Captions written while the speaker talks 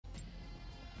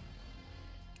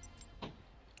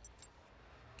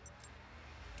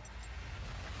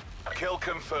Kill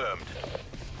confirmed.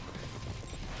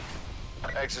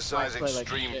 Exercise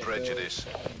extreme prejudice.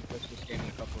 This game in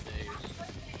a couple days.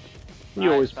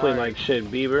 You always play like shit,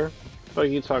 Bieber. What are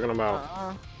you talking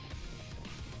about?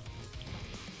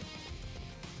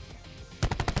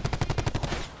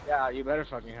 Yeah, you better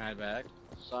fucking hide back.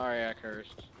 Sorry, I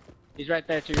cursed. He's right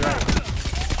there to your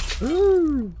right.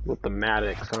 Ooh, with the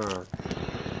Maddox, huh?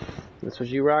 This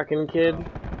was you rocking, kid?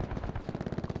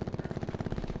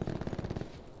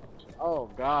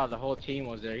 Oh god, the whole team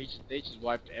was there. They just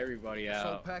wiped everybody out.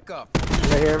 So pack up.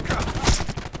 Right here.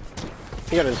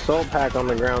 You got a soul pack on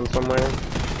the ground somewhere.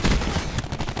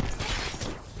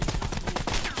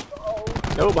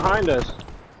 Oh, behind us.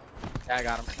 Yeah, I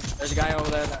got him. There's a guy over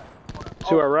there.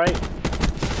 To our right.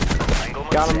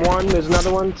 Got him one. There's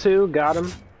another one too. Got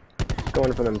him.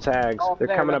 Going for them tags. Oh, They're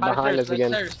coming up behind us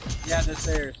again. Yeah, the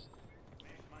stairs.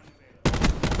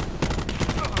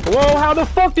 Whoa, how the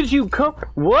fuck did you come?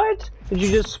 What? Did you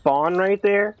just spawn right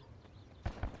there?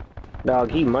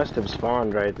 Dog, he must have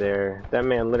spawned right there. That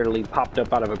man literally popped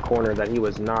up out of a corner that he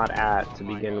was not at to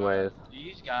begin with.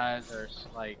 These guys are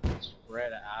like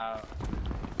spread out.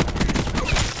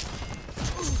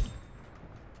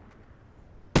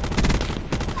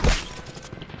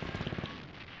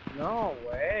 No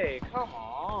way, come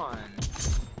on.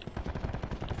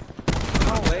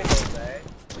 No way, Jose.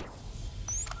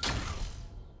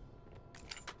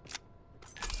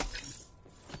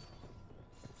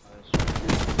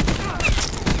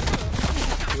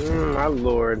 My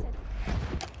lord.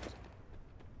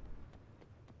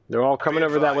 They're all coming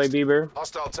over that way, Bieber.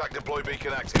 Hostile attack deploy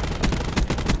beacon active.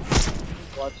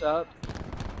 What's up?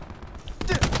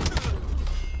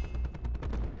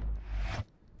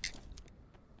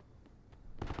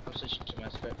 I'm switching to my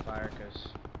Spitfire because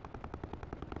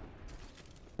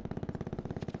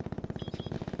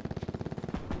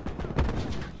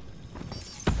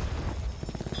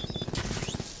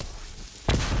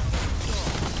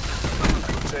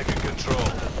taking control.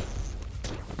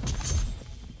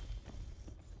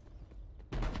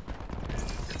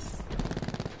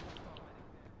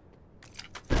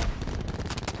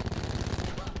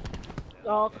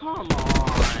 oh, come on.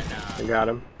 I got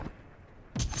him.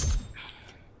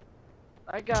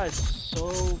 That guy's so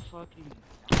fucking.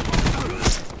 Get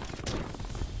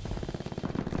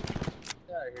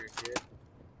out of here, kid.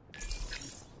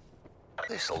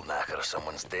 This'll knacker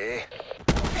someone's day.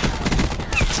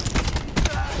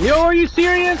 Yo, are you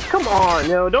serious? Come on,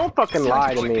 yo, don't fucking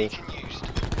lie to me.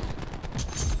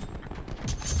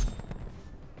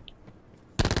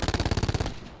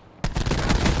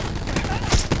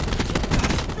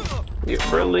 You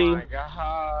really? Oh my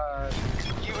god.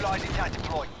 Utilizing that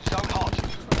deploy. Zone hot.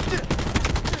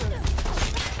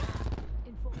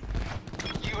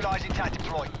 Utilizing that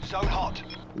deploy. Zone hot.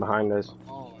 Behind us.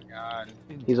 Oh my god.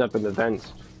 He's up in the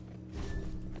vents.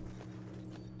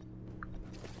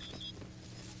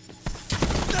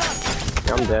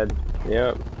 I'm dead.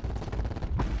 Yep.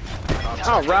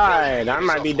 Alright, I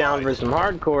might be down for some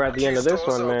hardcore at the end of this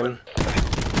one, man.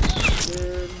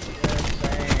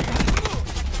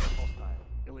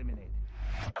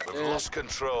 We've lost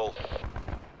control.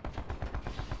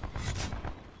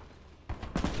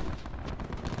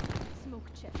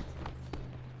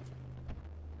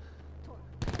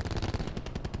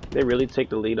 They really take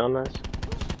the lead on us?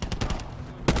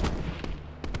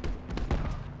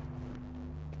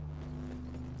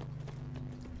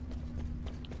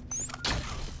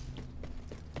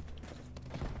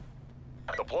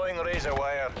 Deploying razor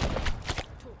wire.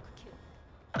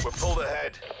 We're pulled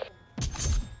ahead.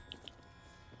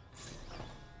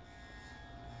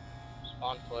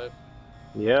 Spawn flip.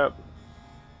 Yep.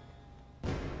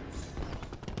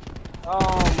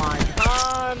 Oh my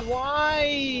god, why?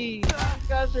 You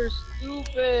guys are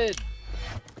stupid.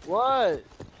 What?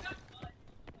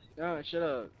 No, shut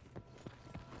up.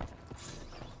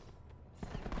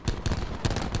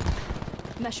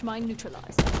 Mesh mine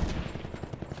neutralized.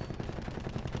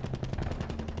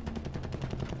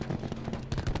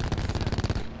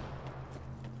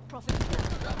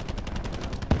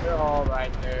 They're all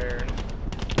right there.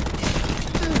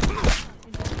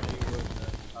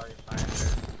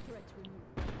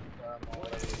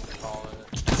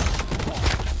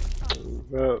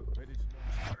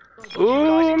 Ooh,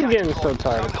 I'm getting so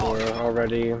tired of Cora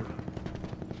already. Our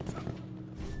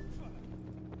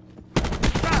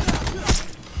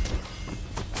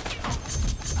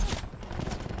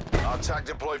attack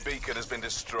deploy beacon has been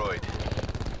destroyed.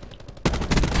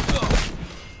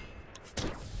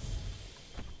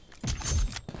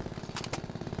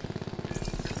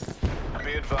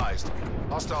 Be advised.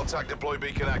 Hostile attack deploy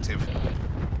beacon active.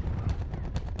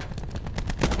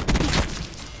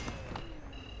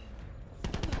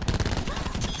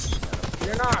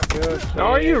 You're not good. Oh,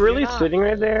 are you kid. really You're not sitting right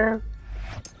good. there?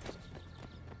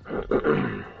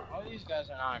 All these guys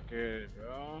are not good,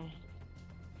 bro.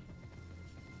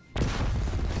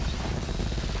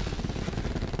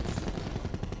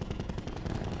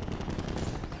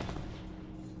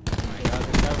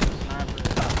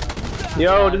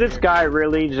 Yo, did this guy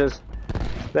really just...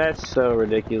 That's so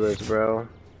ridiculous, bro.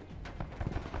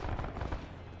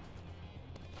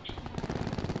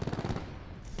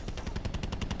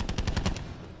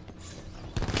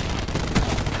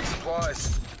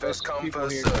 Supplies. First come, people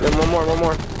first here. serve. Then one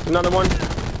more. Another one.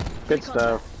 Good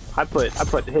stuff. I put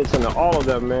hits into all of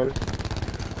them, man.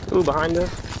 Ooh, behind us.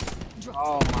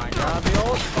 Oh my god, they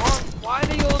all spawn. Why are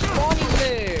they all spawning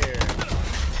there?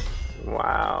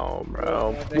 Wow,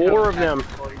 bro. Yeah, they Four have of them.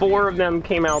 tactical 4 of them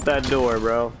came out that door,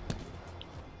 bro.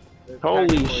 They're Holy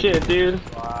tactical shit, dude.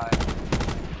 Why?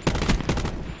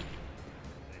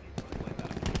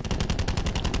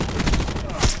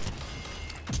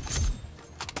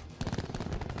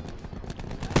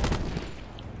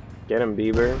 Get him,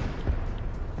 Bieber.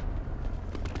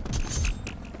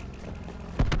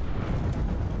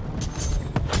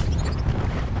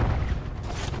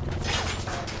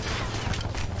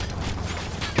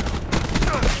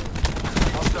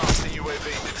 Hostile CUAV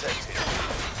detected.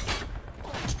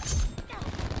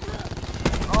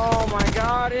 Oh my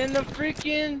god, in the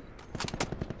freaking.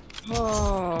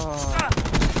 Oh.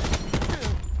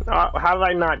 How did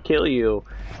I not kill you?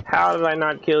 How did I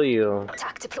not kill you?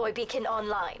 Attack deploy beacon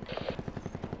online.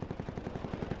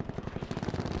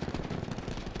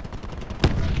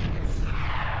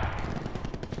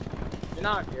 You're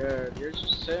not good. You're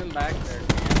just sitting back there.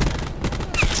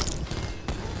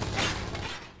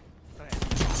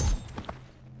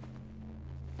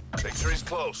 Victory's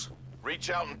close. Reach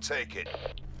out and take it.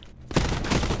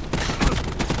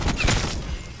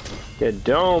 Get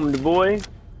domed, boy.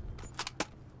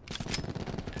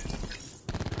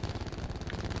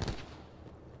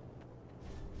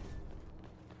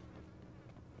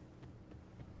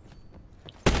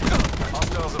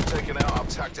 Hostiles have taken out our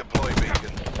TAC deploy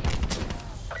beacon.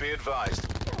 Be advised.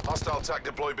 Hostile TAC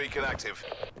deploy beacon active.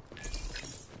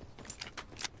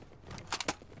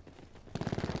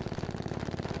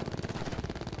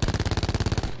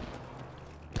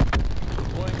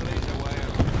 Deploying laser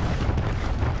wire.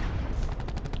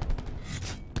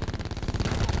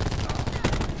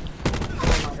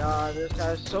 Oh my god, this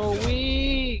guy's so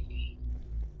weak.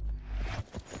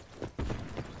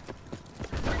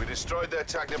 We destroyed their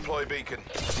TAC deploy beacon.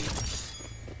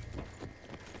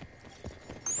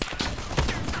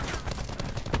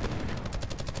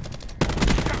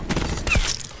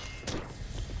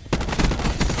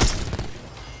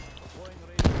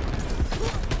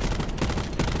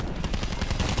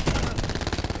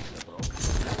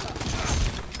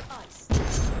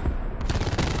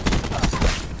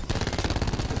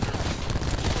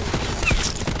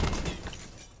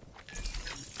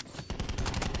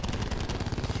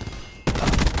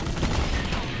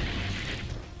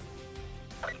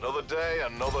 Another day,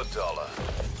 another dollar.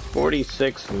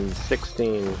 46 and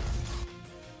 16. I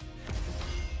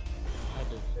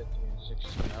did 50 and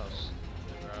 16 else,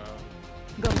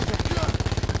 bro.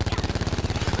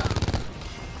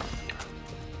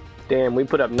 Damn, we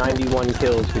put up 91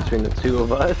 kills between the two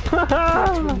of us.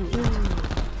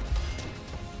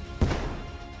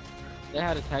 They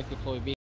had a tactical